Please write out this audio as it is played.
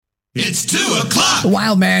It's 2 o'clock. The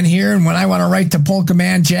Wild Man here, and when I want to write to Polka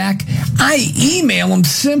Man Jack, I email him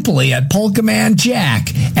simply at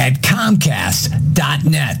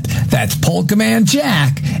polkamanjack@comcast.net. That's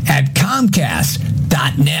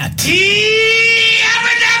polkamanjack@comcast.net.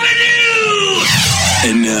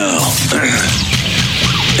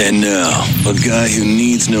 And now, a guy who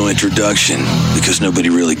needs no introduction because nobody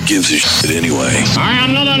really gives a shit anyway. I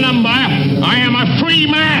am not a number. I am a free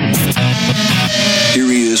man. Here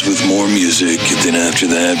he is with more music, and then after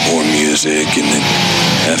that, more music, and then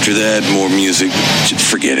after that, more music.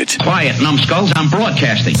 Forget it. Quiet, numbskulls. I'm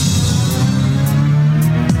broadcasting.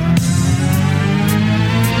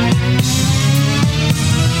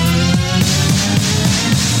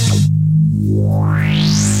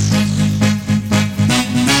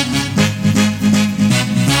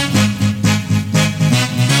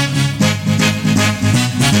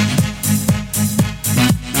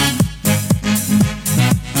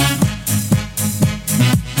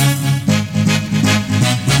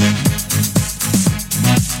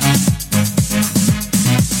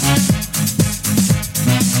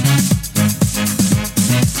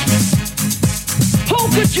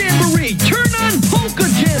 Polka Jamboree! Turn on Polka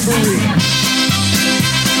Jamboree!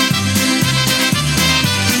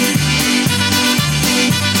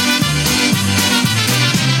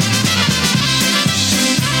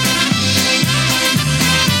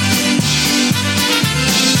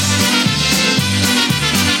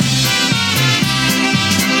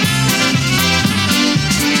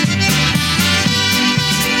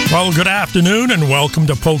 Well, good afternoon and welcome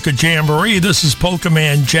to Polka Jamboree. This is Polka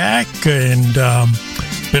Man Jack, and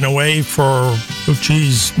been away for,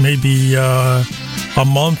 maybe a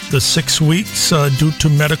month to 6 weeks due to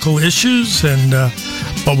medical issues, and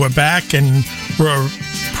but we're back and we're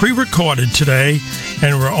pre-recorded today,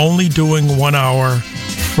 and we're only doing 1 hour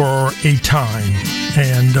for a time,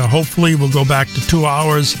 and hopefully we'll go back to 2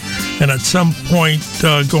 hours, and at some point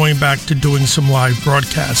going back to doing some live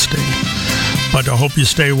broadcasting. But I hope you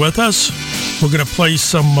stay with us. We're going to play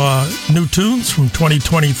some new tunes from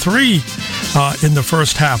 2023 in the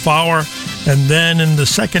first half hour. And then in the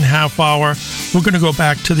second half hour, we're going to go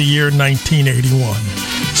back to the year 1981.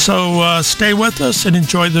 So stay with us and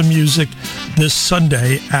enjoy the music this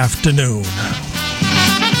Sunday afternoon.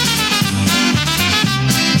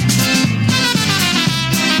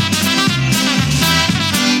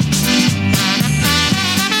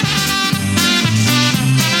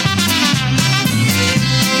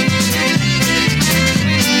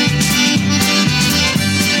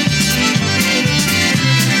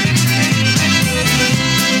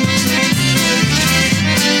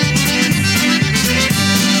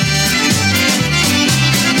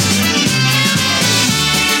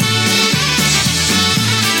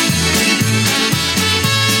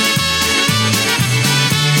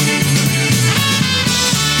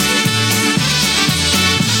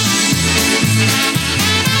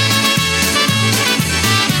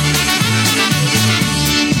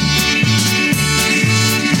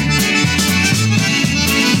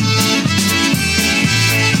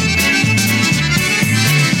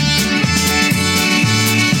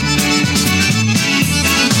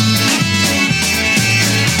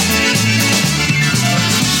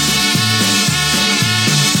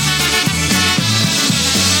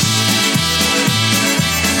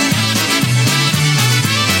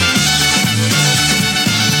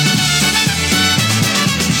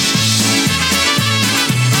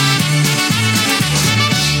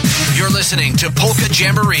 Listening to Polka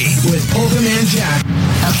Jamboree with Polka Man Jack.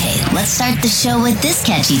 Okay, let's start the show with this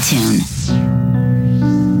catchy tune.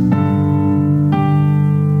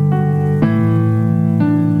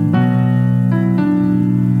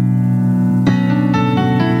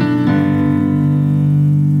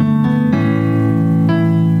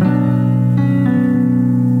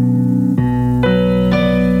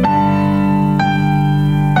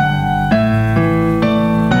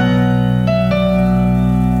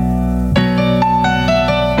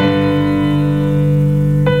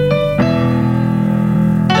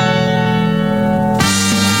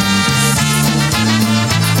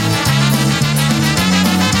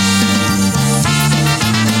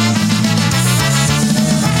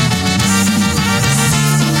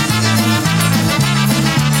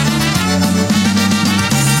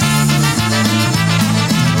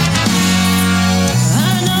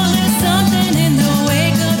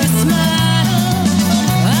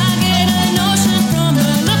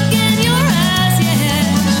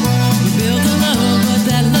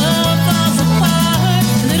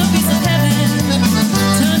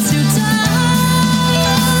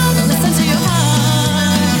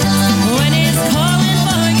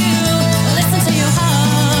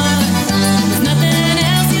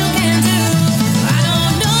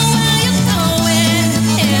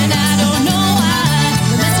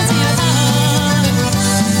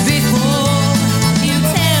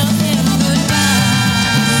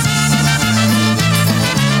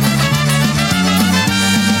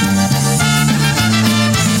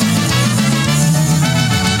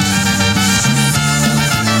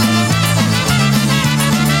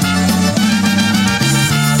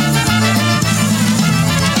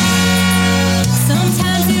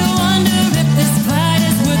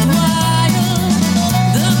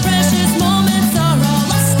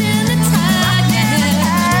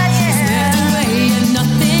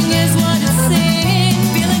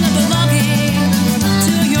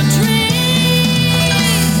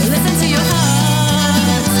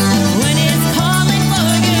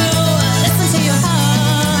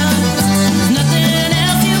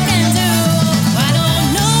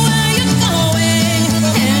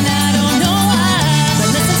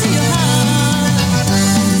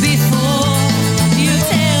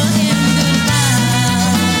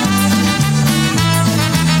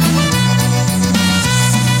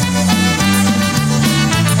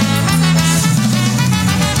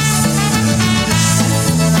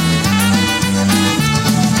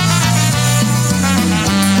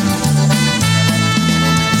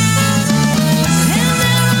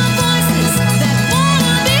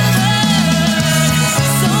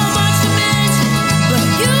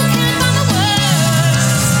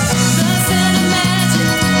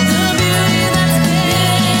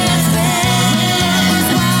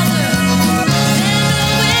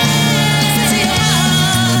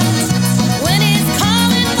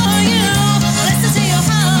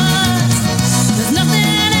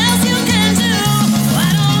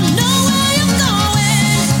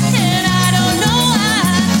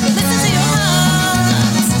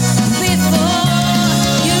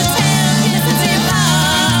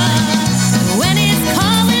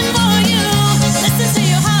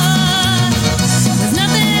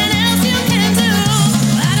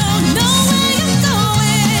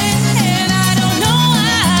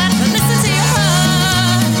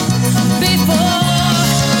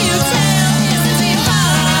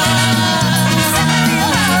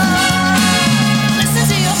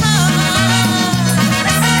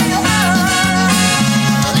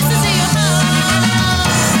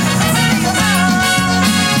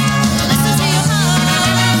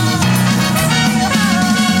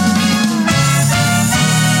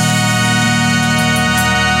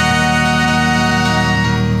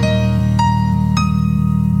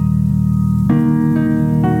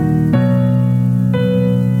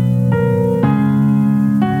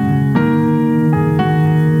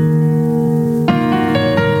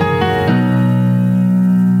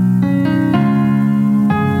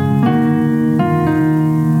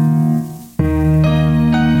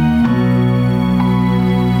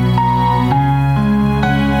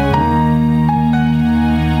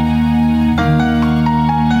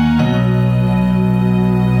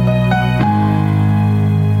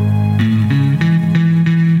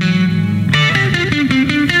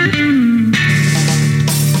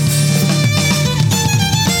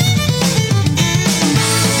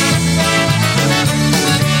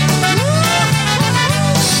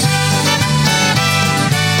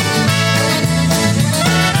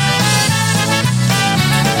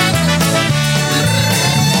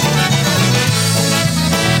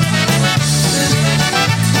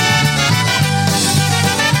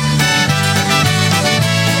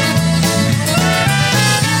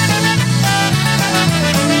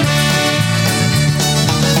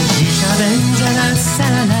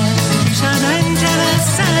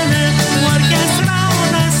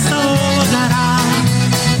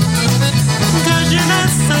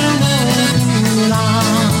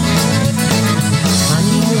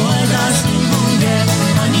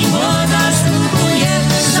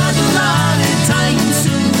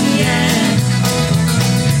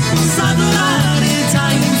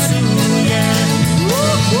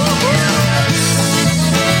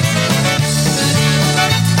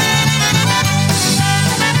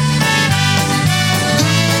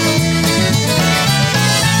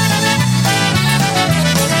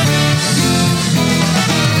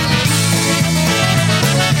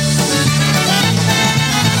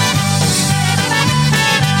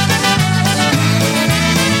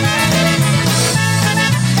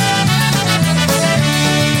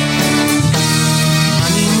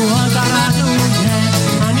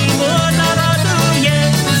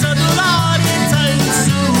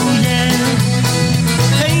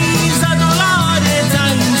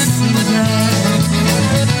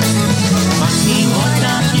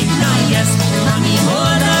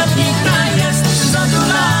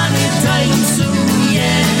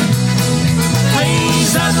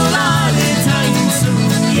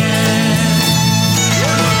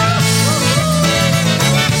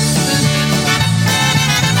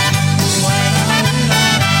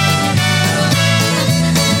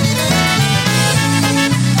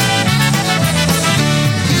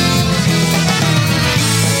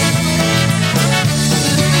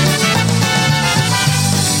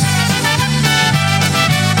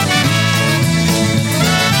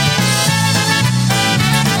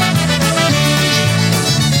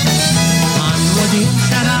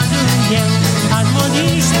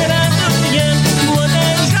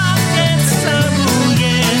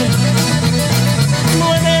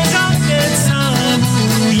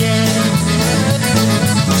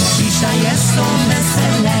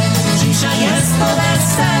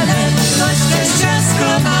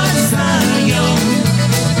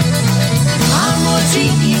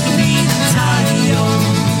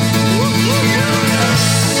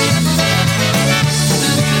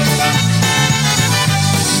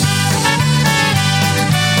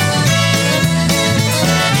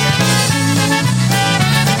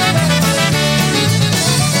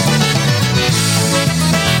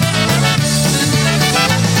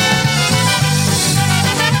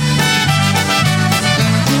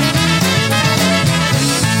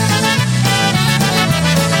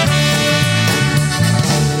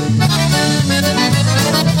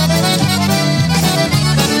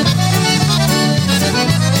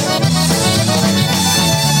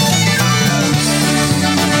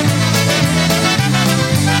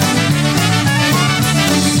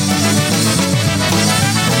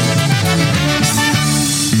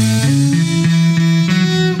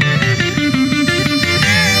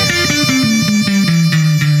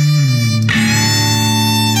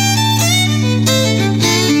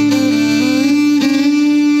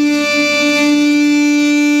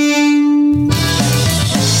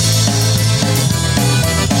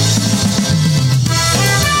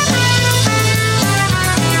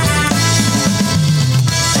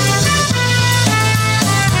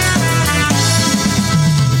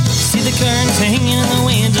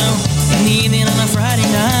 in the evening on a Friday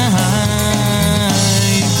night.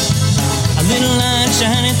 A little light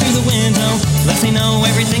shining through the window lets me know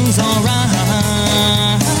everything's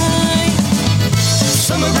alright.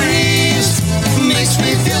 Summer breeze makes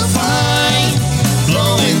me feel fine,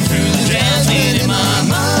 blowing through the jasmine in my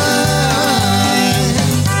mind.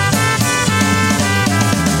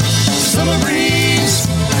 Summer breeze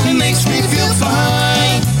makes me feel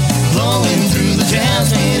fine, blowing through the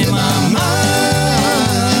jasmine in my mind.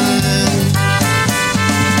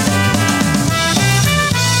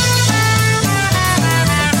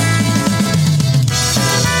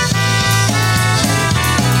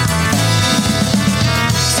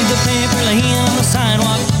 See the paper laying on the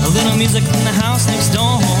sidewalk, a little music from the house next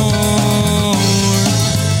door.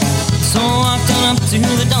 So I walked on up to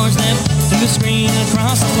the doorstep, through the screen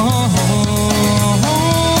across the floor.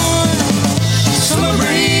 Summer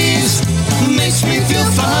breeze makes me feel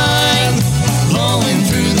fine, blowing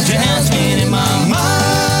through the jasmine in my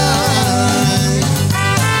mind.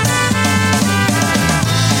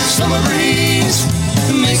 Summer breeze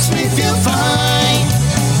makes me feel fine,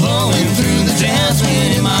 blowing through the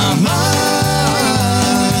jasmine in my mind.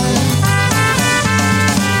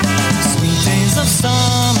 Sweet days of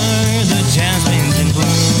summer, the jasmine's in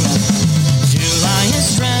bloom. July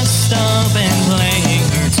is dressed up and playing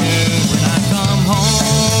her tune. When I come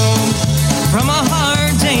home from a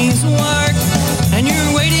hard day's work and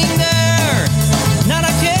you're waiting there, not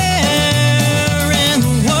a care in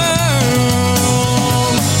the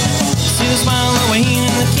world. See the smile waiting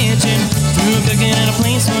in the kitchen, through cooking at a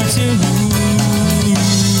place or two.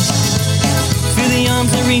 Feel the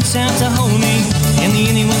arms that reach out to hold me in the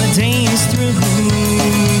evening when the day is through.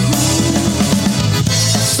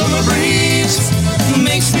 Summer breeze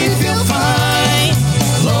makes me feel fine,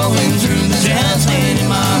 blowing through the jasmine in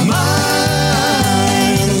my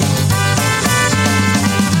mind.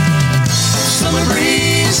 Summer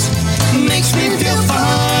breeze makes me feel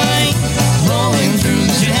fine, blowing through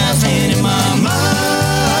the jasmine in my mind.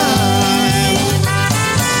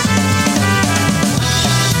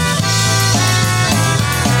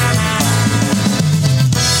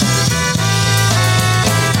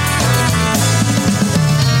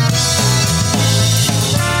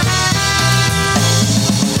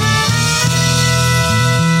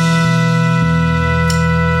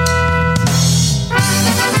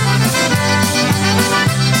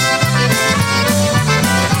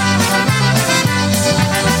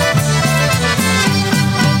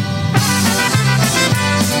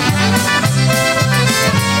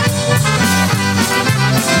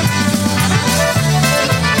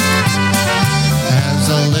 As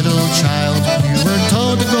a little child, you were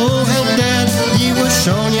told to go help Dad. He was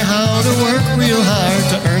showing you how to work real hard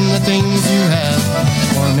to earn the things you have.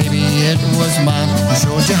 Or maybe it was Mom who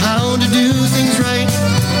showed you how to do things right,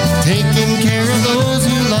 taking care of those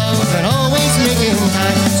you love and always making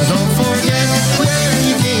time. So don't forget where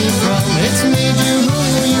you came from, it's made you who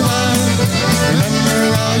you are.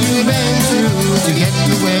 Remember all you've been through to get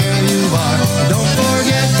to where you are. Don't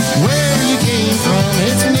forget where you came from,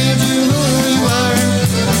 it's made you who you are.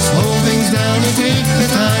 Slow things down and take the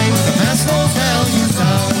time to pass those values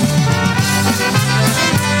down.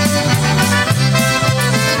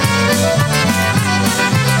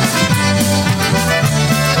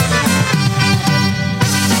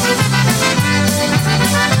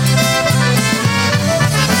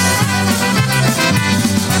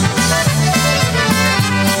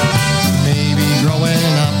 Maybe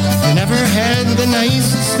growing up, you never had the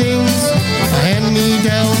nicest things. A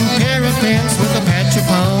hand-me-down pair of pants with a patch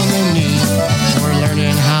upon the knee. Or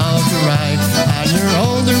learning how to ride on your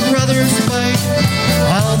older brother's bike.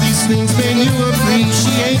 All these things made you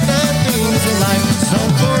appreciate the things in life.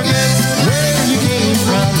 Don't forget where you came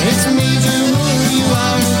from, it's made you who you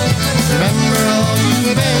are. Remember all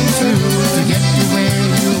you've been through to get to where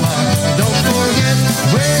you are. Don't forget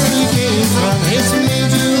where you came from, it's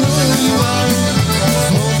made you who you are.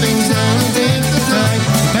 Slow things down and take the time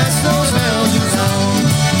to pass those values on.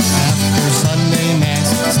 After Sunday Mass,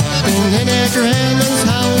 stopping in at Grandma's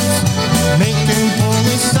house, making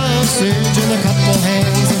Polish sausage and a couple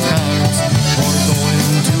hands of cards. Or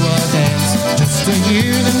going to a dance just to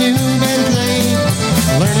hear the new band play,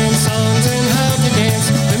 learning songs and how to dance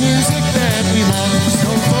the music that we love.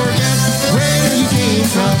 Don't forget where you came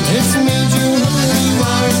from, it's made you who you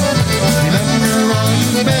are. Remember all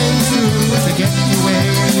you've been through to get you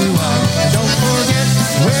where you are. Don't forget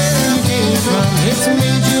where you came from, it's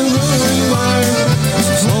made you who you are.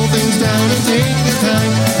 Slow things down and take the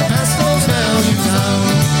time to pass those values on.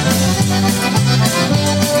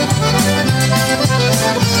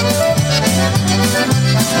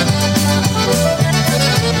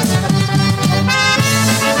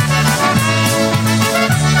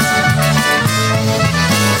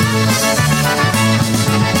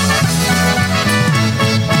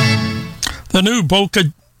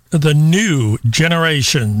 the new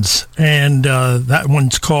Generations, and that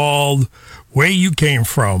one's called Where You Came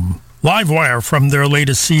From. Livewire from their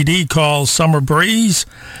latest CD called Summer Breeze.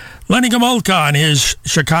 Lenny Gomulka on his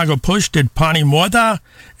Chicago Push did Pani Moda,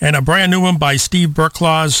 and a brand new one by Steve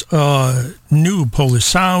Berklaw's new Polish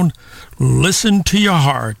sound, Listen to Your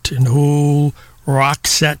Heart, an old rock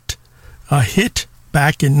set, a hit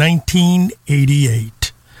back in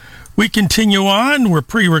 1988. We continue on. We're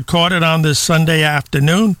pre-recorded on this Sunday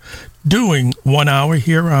afternoon, doing 1 hour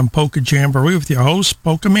here on Polka Jamboree with your host,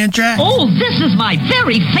 Polka Man Jack. Oh, this is my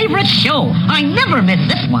very favorite show. I never miss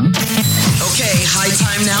this one. Okay, high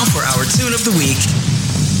time now for our tune of the week.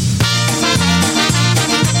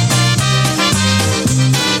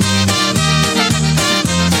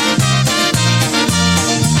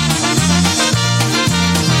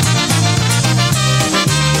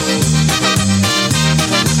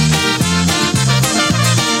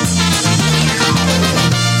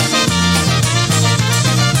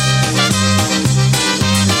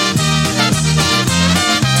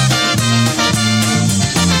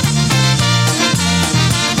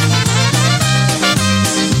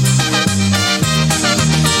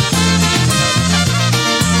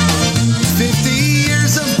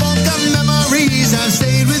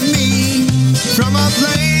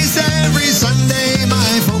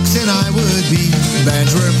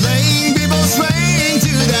 Bands were playing, people swaying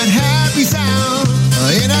to that happy sound.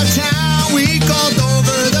 In a town we called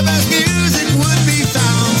over, the best music would be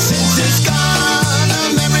found. Since it's gone,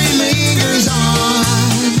 the memory lingers on.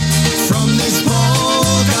 From this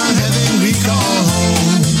polka heaven we call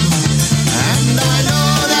home. And I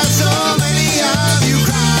know that so many of you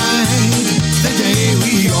cried the day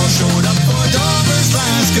we all showed up for Dover's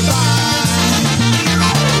last goodbye.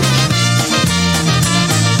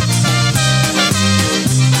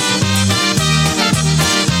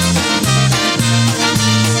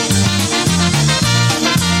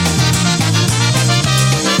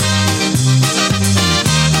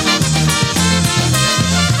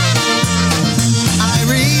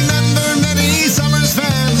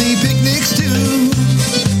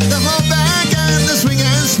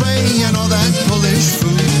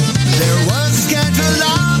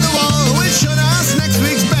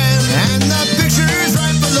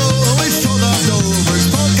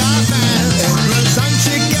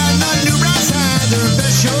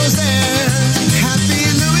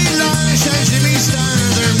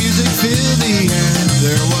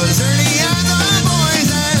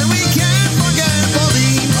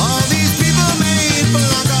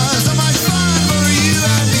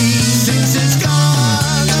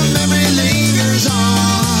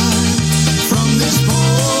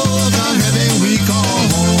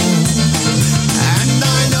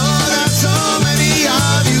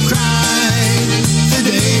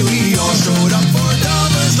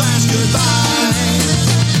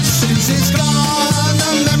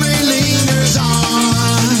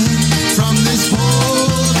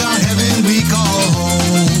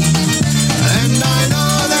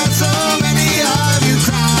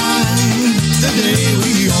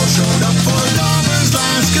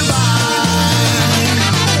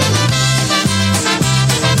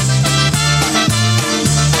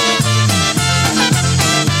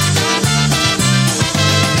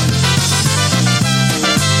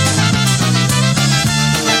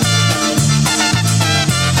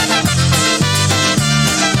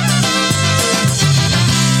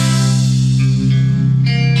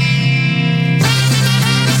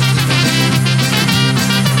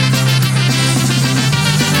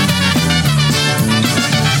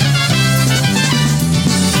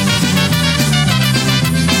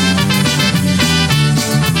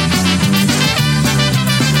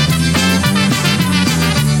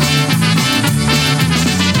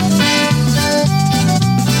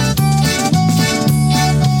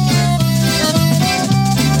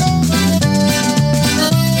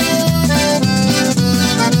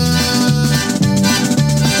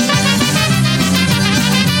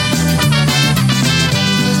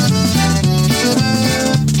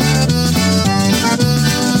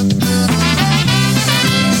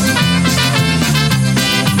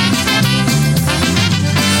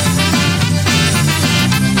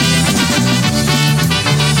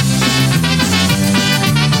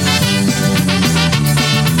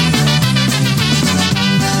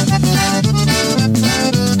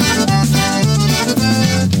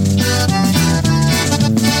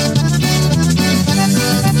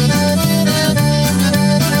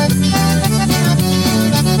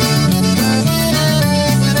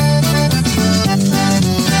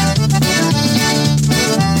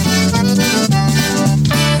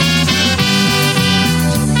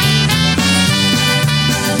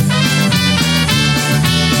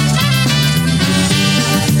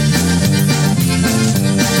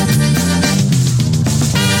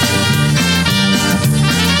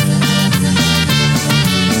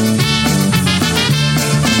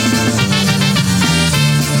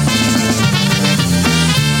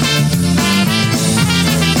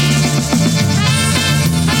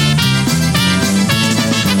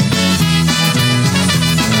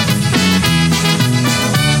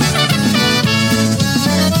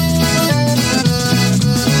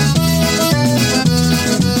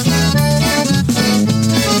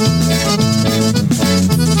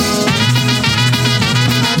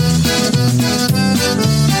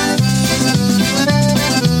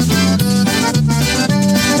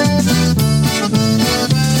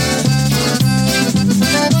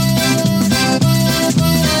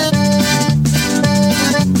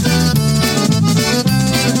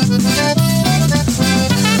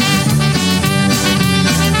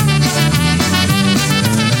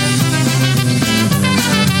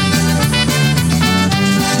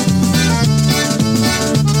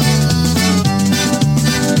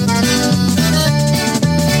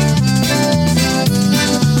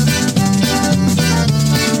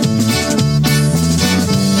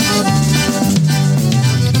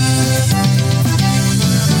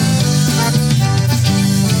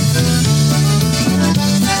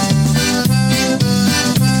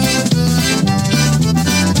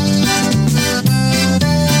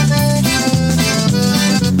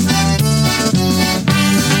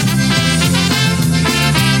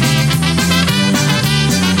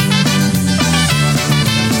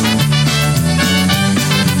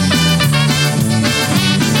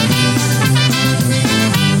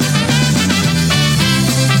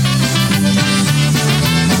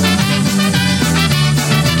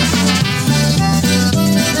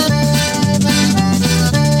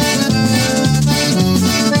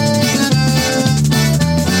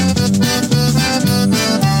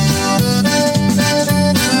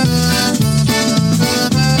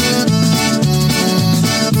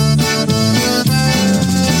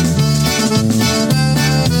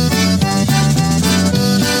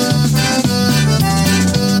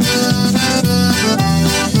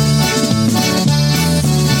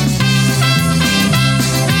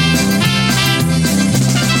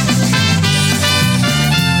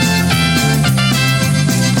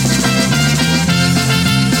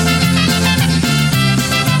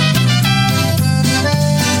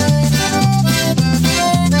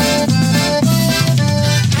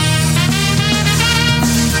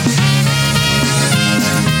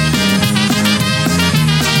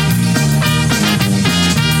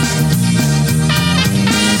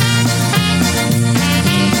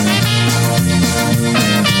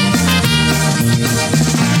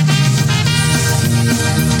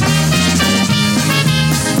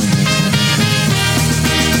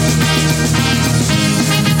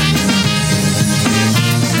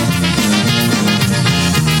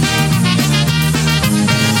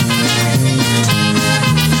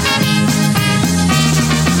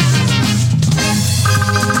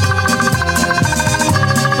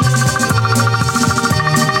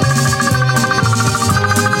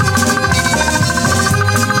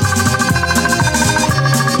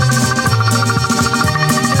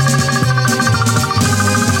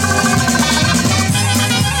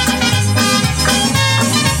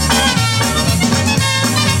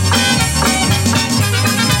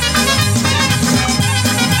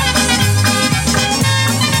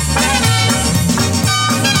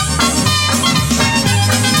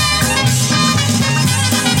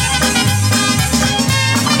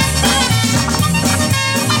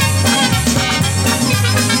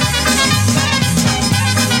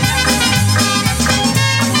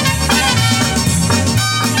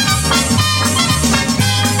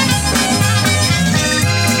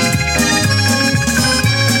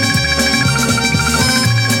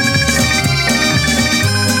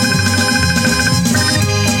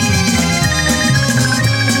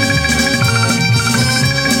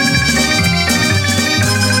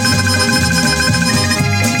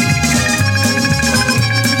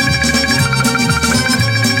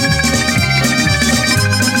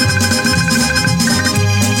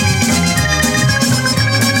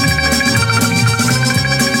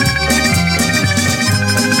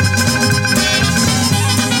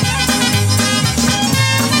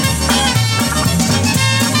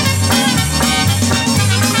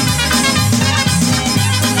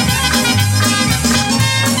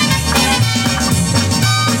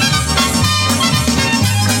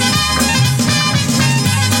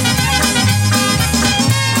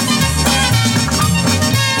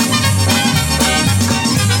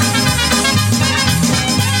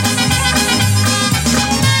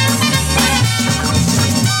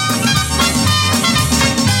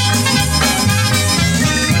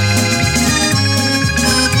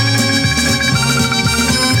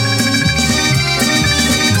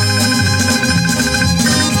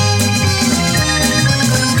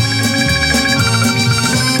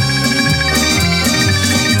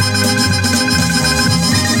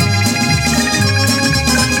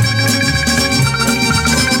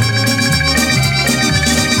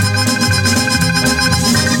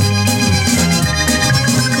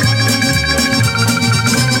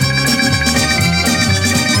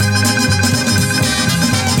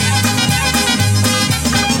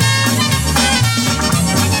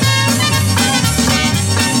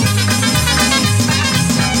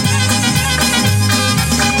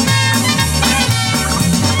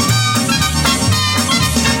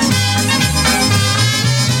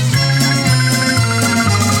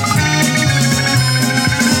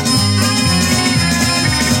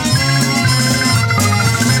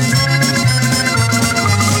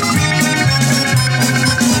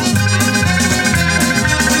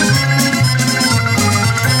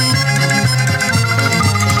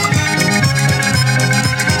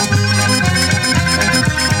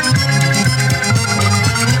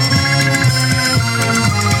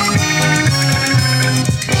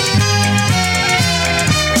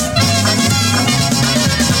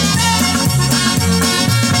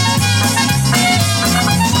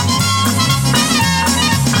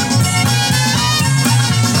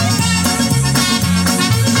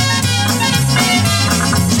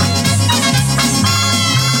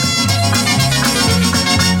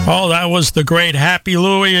 Oh, that was the great Happy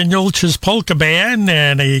Louie and Yulcha's Polka Band,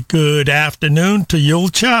 and a good afternoon to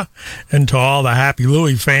Yulcha and to all the Happy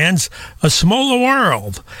Louie fans. A Smaller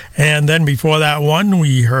World. And then before that one,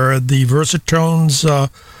 we heard the Versatones.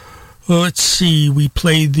 Let's see, we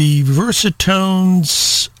played the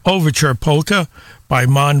Versatones Overture Polka by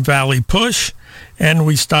Mon Valley Push, and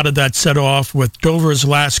we started that set off with Dover's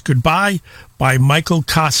Last Goodbye by Michael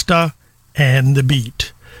Costa and The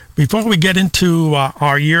Beat. Before we get into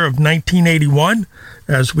our year of 1981,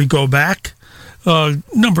 as we go back a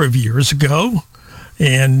number of years ago,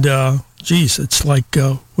 and it's like,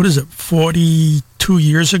 42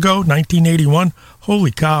 years ago, 1981?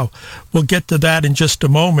 Holy cow. We'll get to that in just a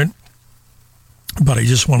moment, but I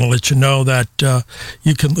just want to let you know that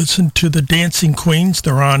you can listen to the Dancing Queens.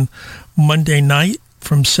 They're on Monday night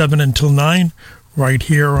from 7 until 9, right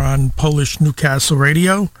here on Polish Newcastle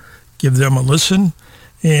Radio. Give them a listen.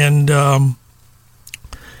 And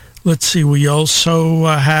let's see, we also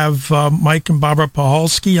have Mike and Barbara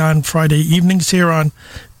Pahalski on Friday evenings here on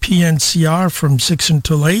PNCR from 6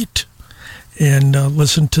 until 8. And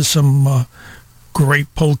listen to some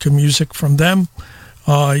great polka music from them.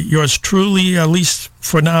 Yours truly, at least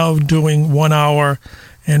for now, doing 1 hour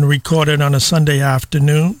and recorded on a Sunday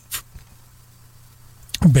afternoon,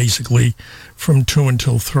 basically from 2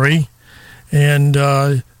 until 3. And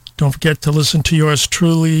don't forget to listen to yours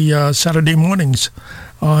truly Saturday mornings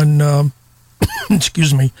on,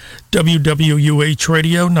 WWUH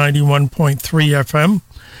Radio 91.3 FM.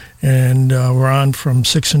 And we're on from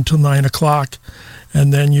 6 until 9 o'clock.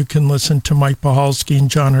 And then you can listen to Mike Pahalski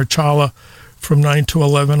and John Herchala from 9 to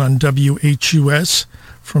 11 on WHUS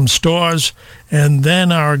from Stores. And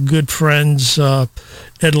then our good friends Ed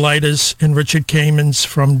Lightus and Richard Kamens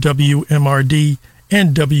from WMRD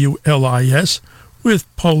and WLIS with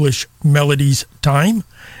Polish Melodies Time.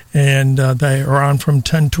 And they are on from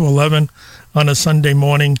 10 to 11 on a Sunday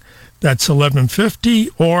morning. That's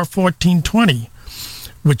 11:50 or 14:20,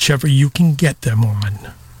 whichever you can get them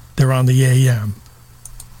on. They're on the AM.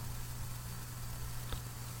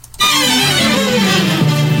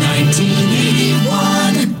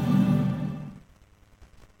 1981.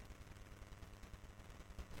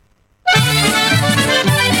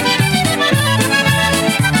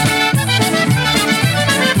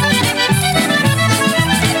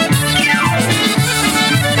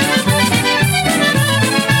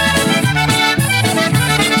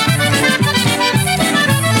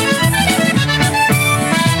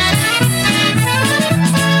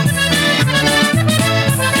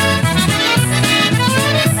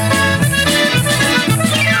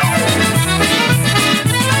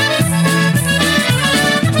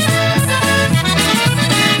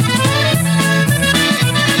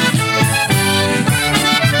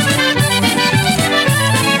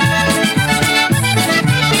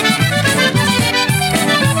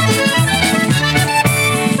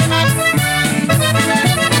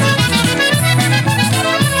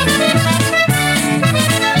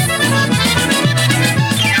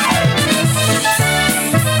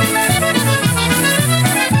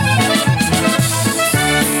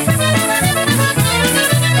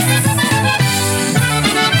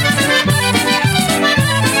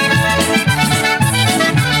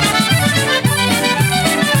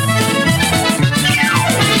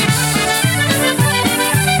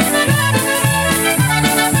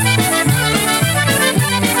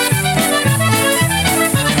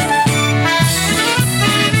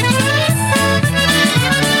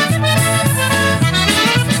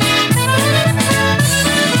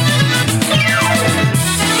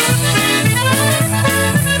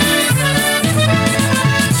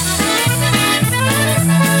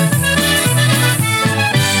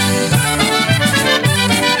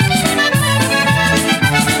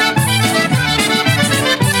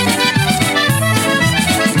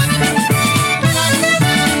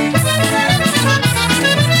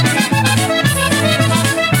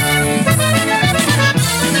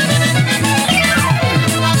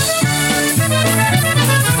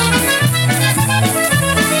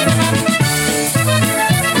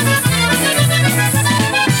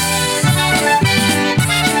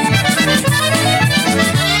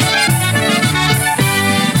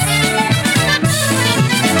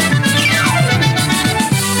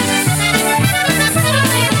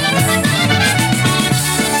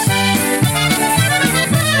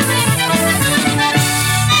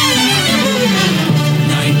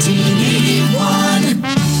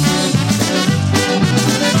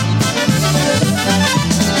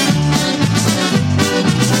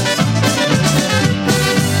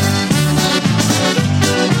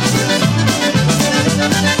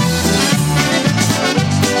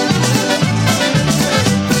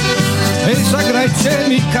 Bracie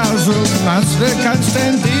mi każą narzekać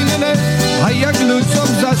tędynne, a jak ludziom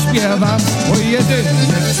zaśpiewam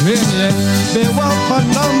pojedynie dźwięcznie. Była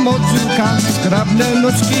panna Modziuka, skrabne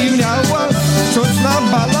nóżki miała, wciąż na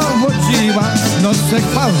bala chodziła, nosek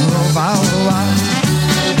parowała.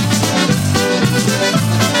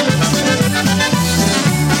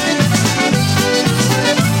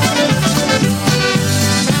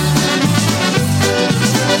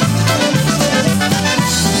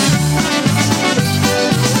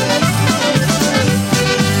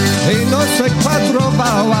 Nosek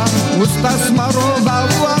kwadrowała, usta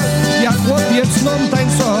smarowała, jak chłopiec mną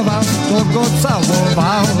tańcował, to go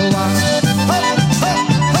całowała. Hop, hop,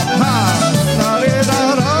 hop, ha,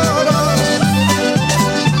 da-ri-da-ra-ra.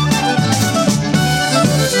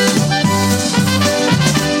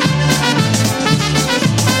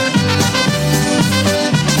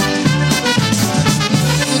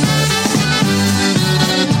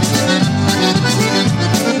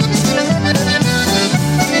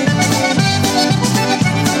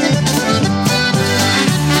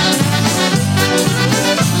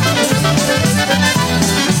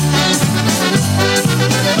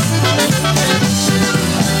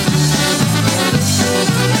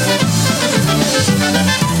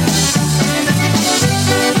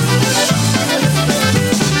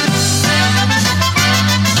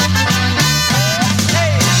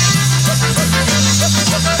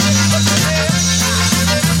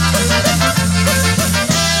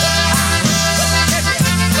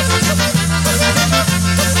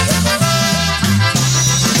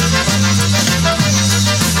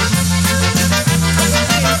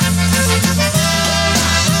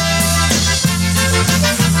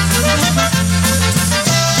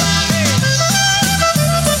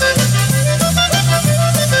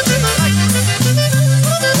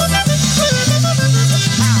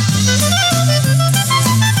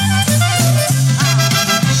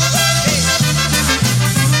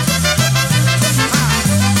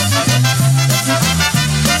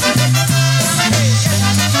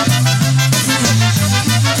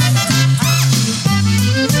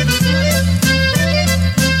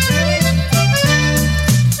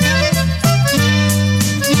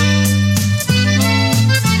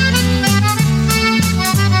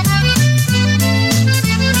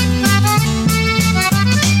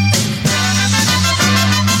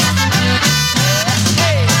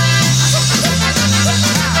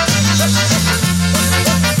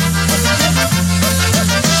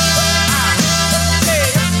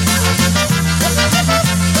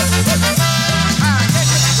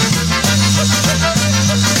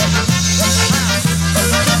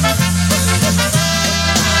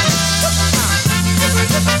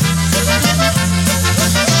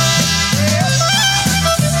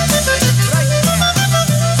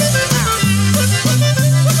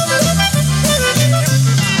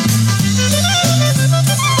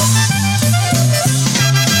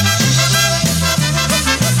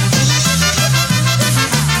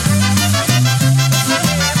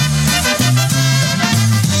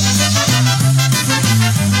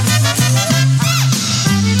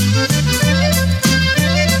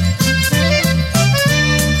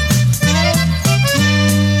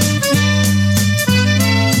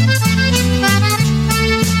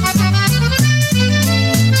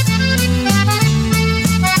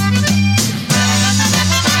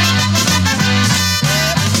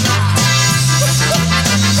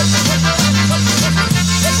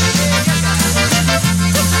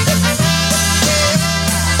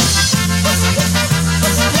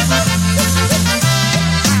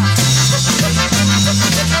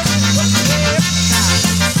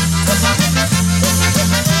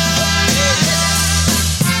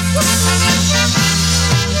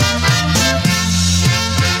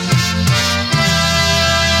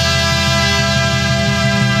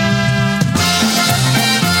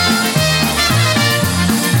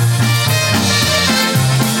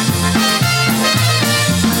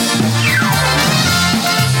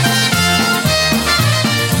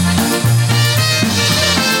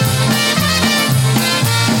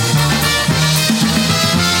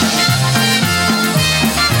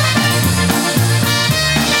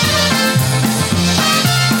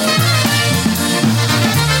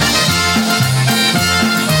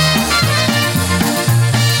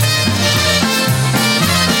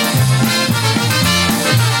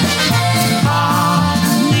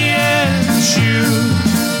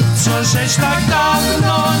 żeś tak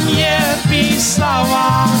dawno nie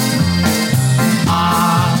pisała,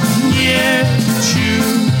 a nie ciu,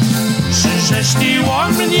 czy żeś ty o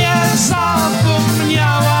mnie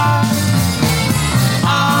zapomniała,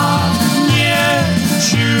 a nie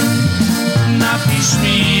ciu, napisz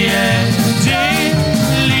mi jeden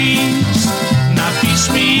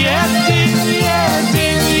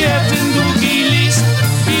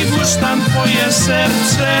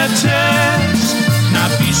serce też.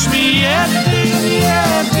 Napisz mi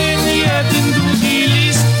jeden długi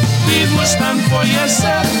list, i włóż tam twoje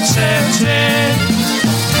serce też.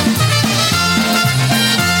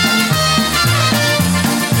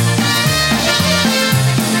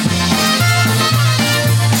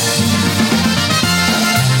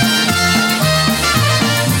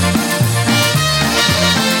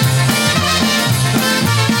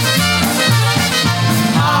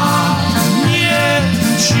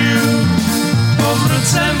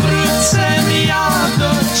 Wrócę ja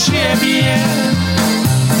do ciebie,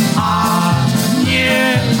 Anielciu.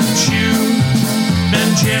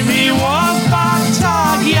 Będzie miło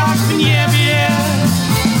tak jak w niebie,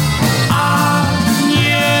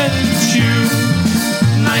 Anielciu.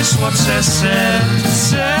 Najsłodsze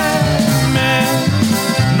serce me,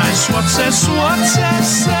 najsłodsze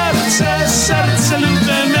serce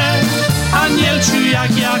lubię me. Anielciu,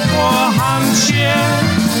 jak ja kocham cię.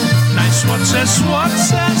 Najsłodsze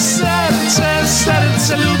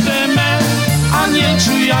serce lubię me.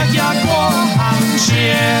 Anielciu, jak ja kocham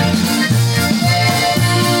cię.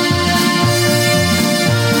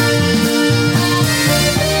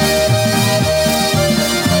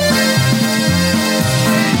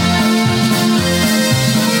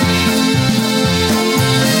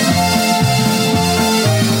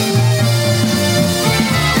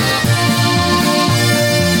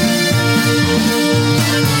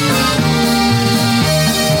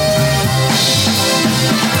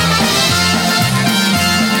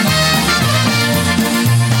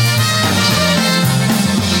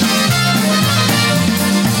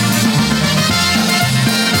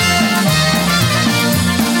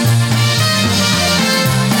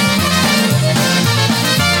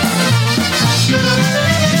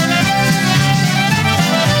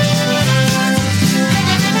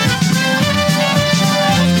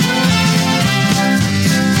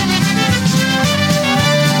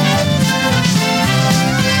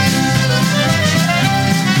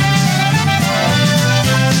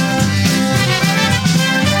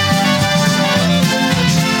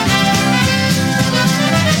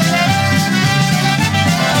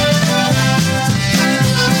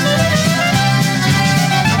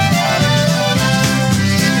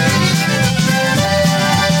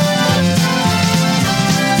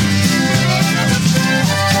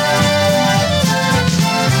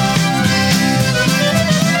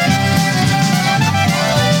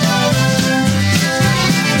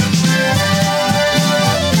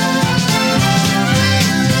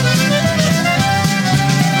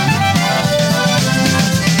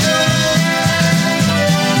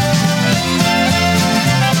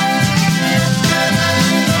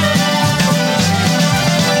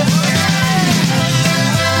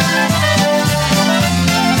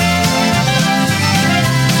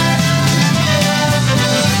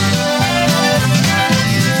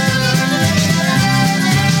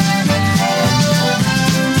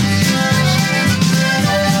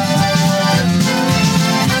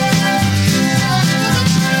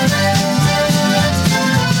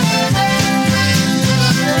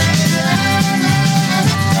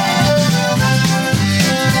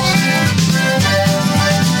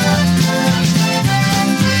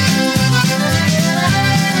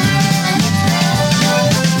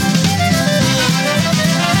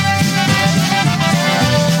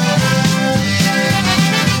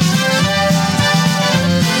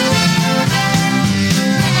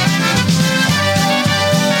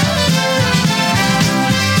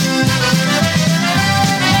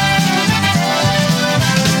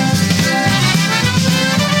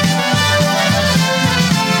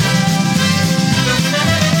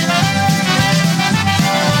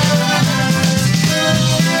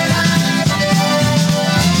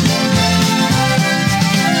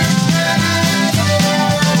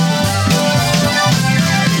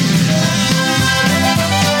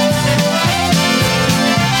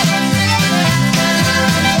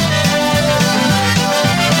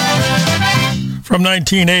 From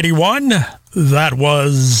 1981, that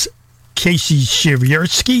was Casey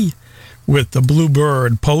Shivyersky with the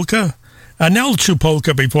Bluebird Polka. Anielciu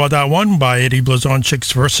Polka before that one by Eddie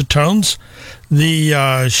Blazonczyk's Versatones.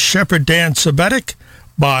 The Shepherd Dance Sabetic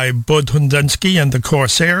by Bud Hundensky and the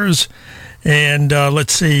Corsairs. And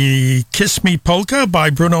let's see, Kiss Me Polka by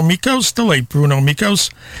Bruno Mikos, the late Bruno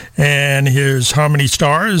Mikos, and his Harmony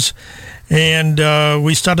Stars. And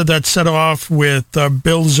we started that set off with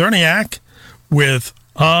Bill Zerniak with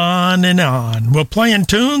On and On. We're playing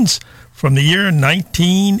tunes from the year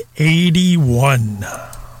 1981.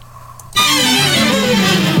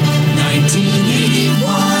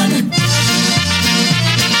 1981.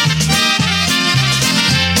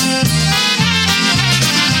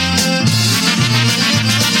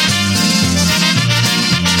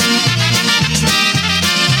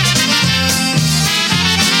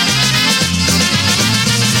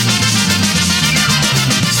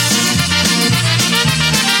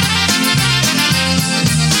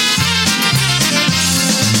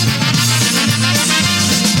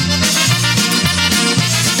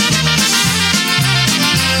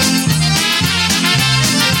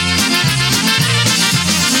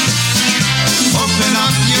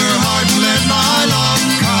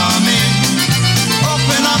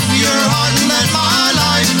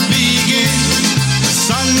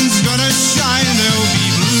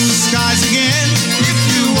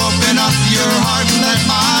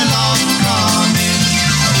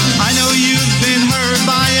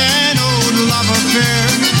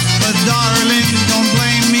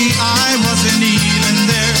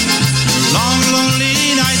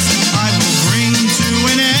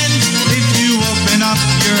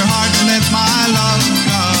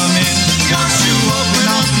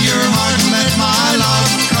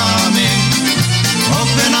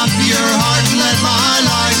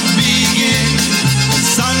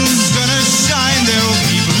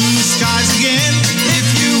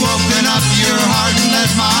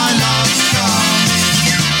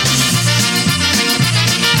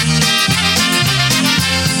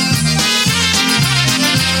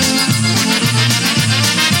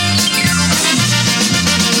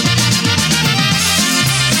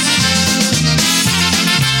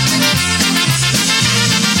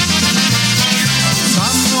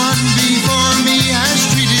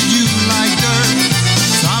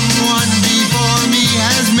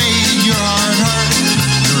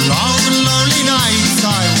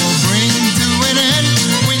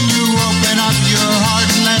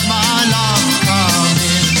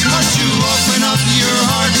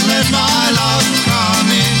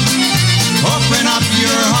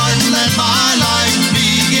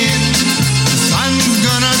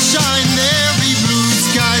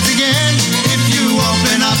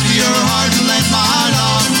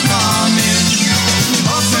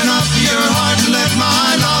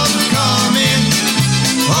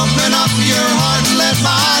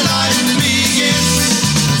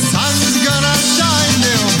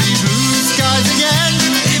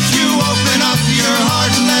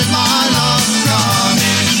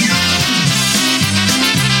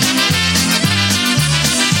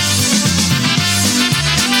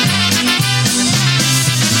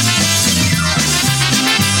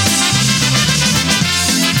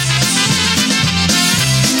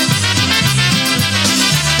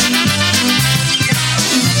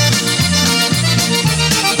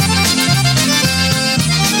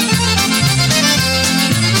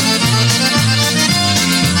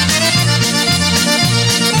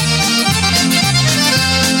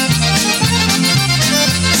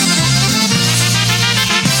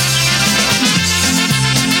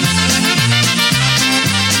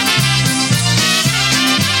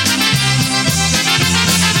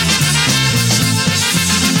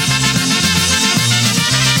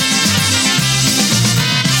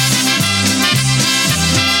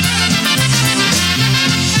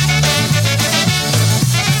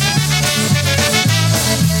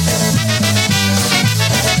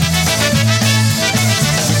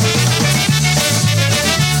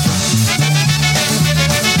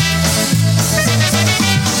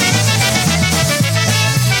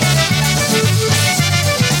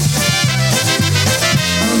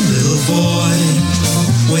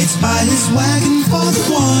 by his wagon for the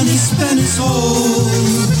one he spent his whole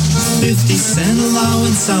 50-cent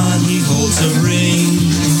allowance on. He holds a ring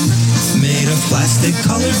made of plastic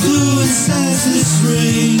colored blue and says this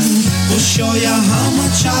ring will show ya how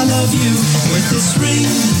much I love you. With this ring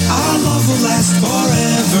our love will last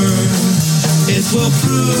forever. It will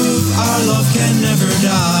prove our love can never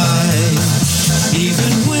die.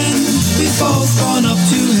 Even when we've both gone up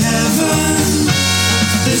to heaven,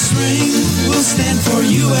 this ring will stand for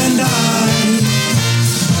you and I.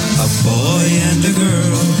 A boy and a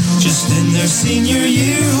girl just in their senior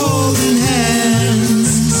year holding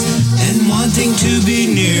hands and wanting to be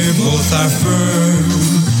near. Both are firm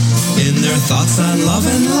in their thoughts on love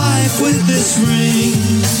and life. With this ring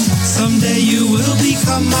someday you will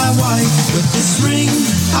become my wife. With this ring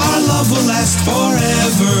our love will last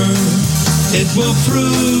forever. It will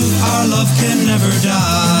prove our love can never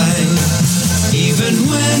die. Even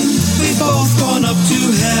when we've both gone up to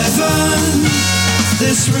heaven,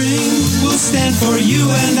 this ring will stand for you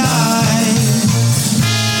and I.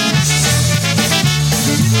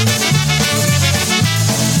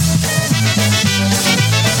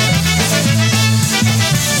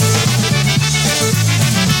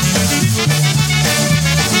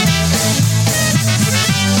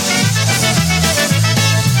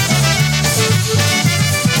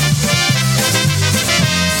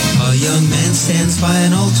 A young man stands by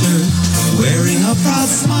an altar, wearing a proud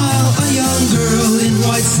smile. A young girl in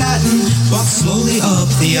white satin walks slowly up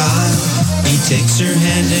the aisle. He takes her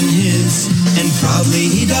hand in his, and proudly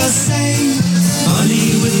he does say,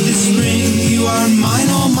 honey, with this ring, you are mine,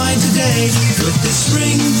 all mine today. With this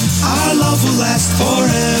ring, our love will last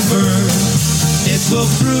forever. It will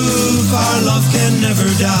prove our love can never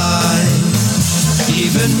die.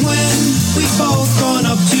 Even when we've both gone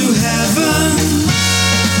up to heaven,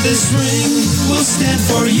 this ring will stand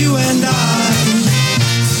for you and I.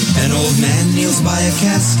 An old man kneels by a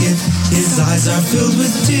casket. His eyes are filled with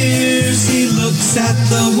tears. He looks at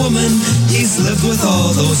the woman he's lived with all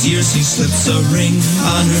those years. He slips a ring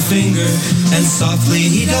on her finger, and softly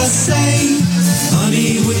he does say,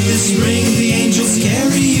 honey, with this ring the angels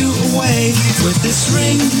carry you away. With this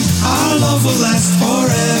ring our love will last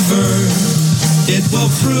forever. It will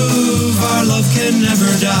prove our love can never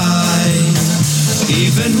die.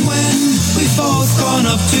 Even when we've both gone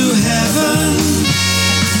up to heaven,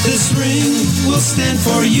 this ring will stand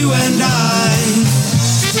for you and I.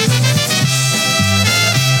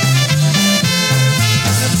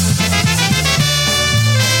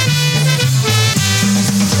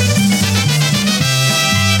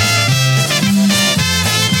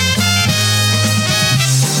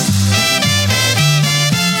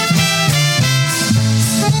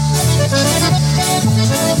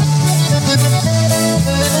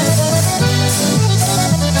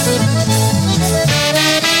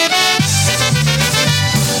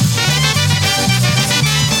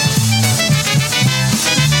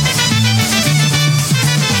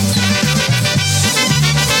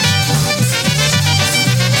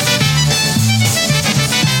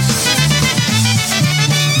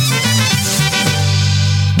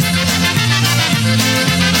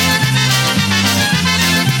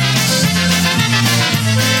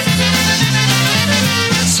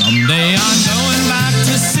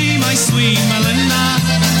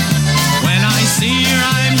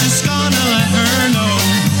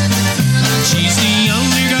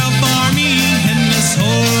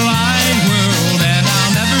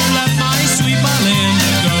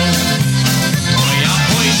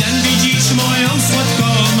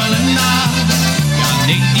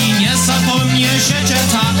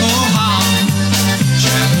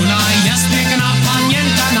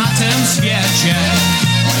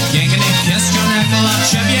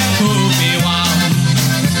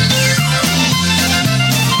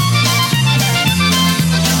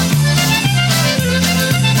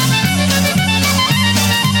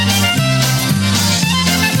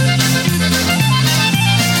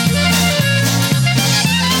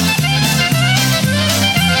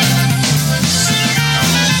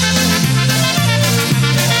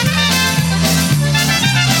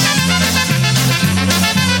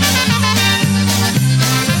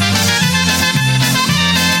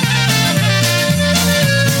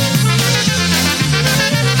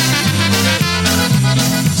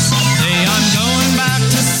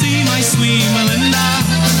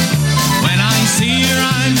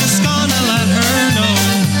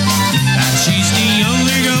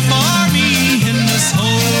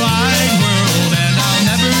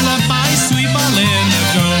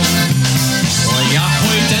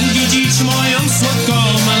 moją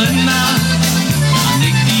słodką Malena. Ja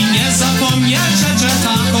nigdy nie zapomnieć